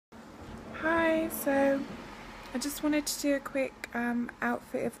guys, so I just wanted to do a quick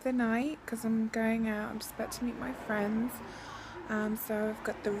outfit of the night because I'm going out. I'm just about to meet my friends. So I've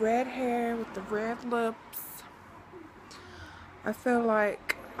got the red hair with the red lips. I feel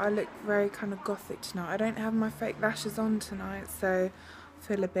like I look very kind of gothic tonight. I don't have my fake lashes on tonight, so I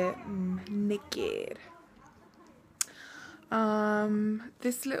feel a bit naked.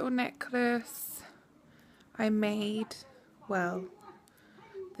 This little necklace I made, well,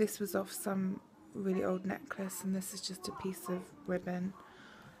 this was off some really old necklace, and this is just a piece of ribbon.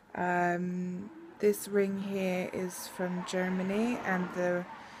 This ring here is from Germany, and the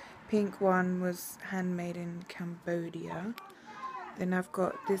pink one was handmade in Cambodia. Then I've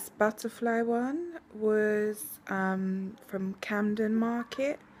got this butterfly one, was from Camden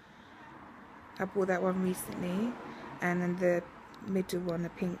Market. I bought that one recently. And then the middle one, the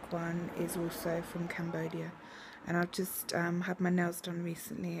pink one, is also from Cambodia. And I've just had my nails done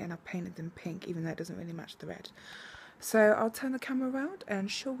recently, and I painted them pink, even though it doesn't really match the red. So I'll turn the camera around and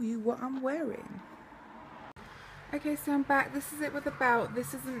show you what I'm wearing. Okay, so I'm back. This is it with the belt.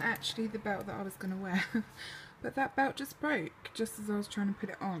 This isn't actually the belt that I was going to wear. But that belt just broke just as I was trying to put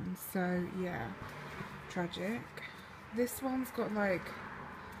it on. So yeah, tragic. This one's got like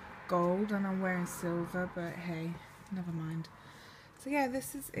gold and I'm wearing silver, but hey, never mind. So yeah,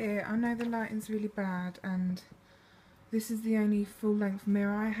 this is it. I know the lighting's really bad, and this is the only full length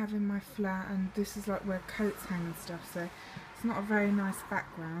mirror I have in my flat, and this is like where coats hang and stuff, so it's not a very nice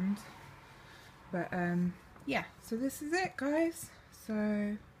background. But yeah, so this is it, guys. So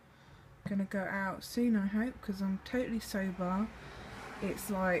I'm gonna go out soon, I hope, because I'm totally sober. It's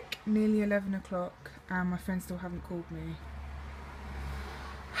like nearly 11 o'clock and my friends still haven't called me.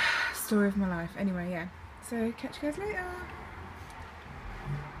 Story of my life. Anyway, yeah, so catch you guys later.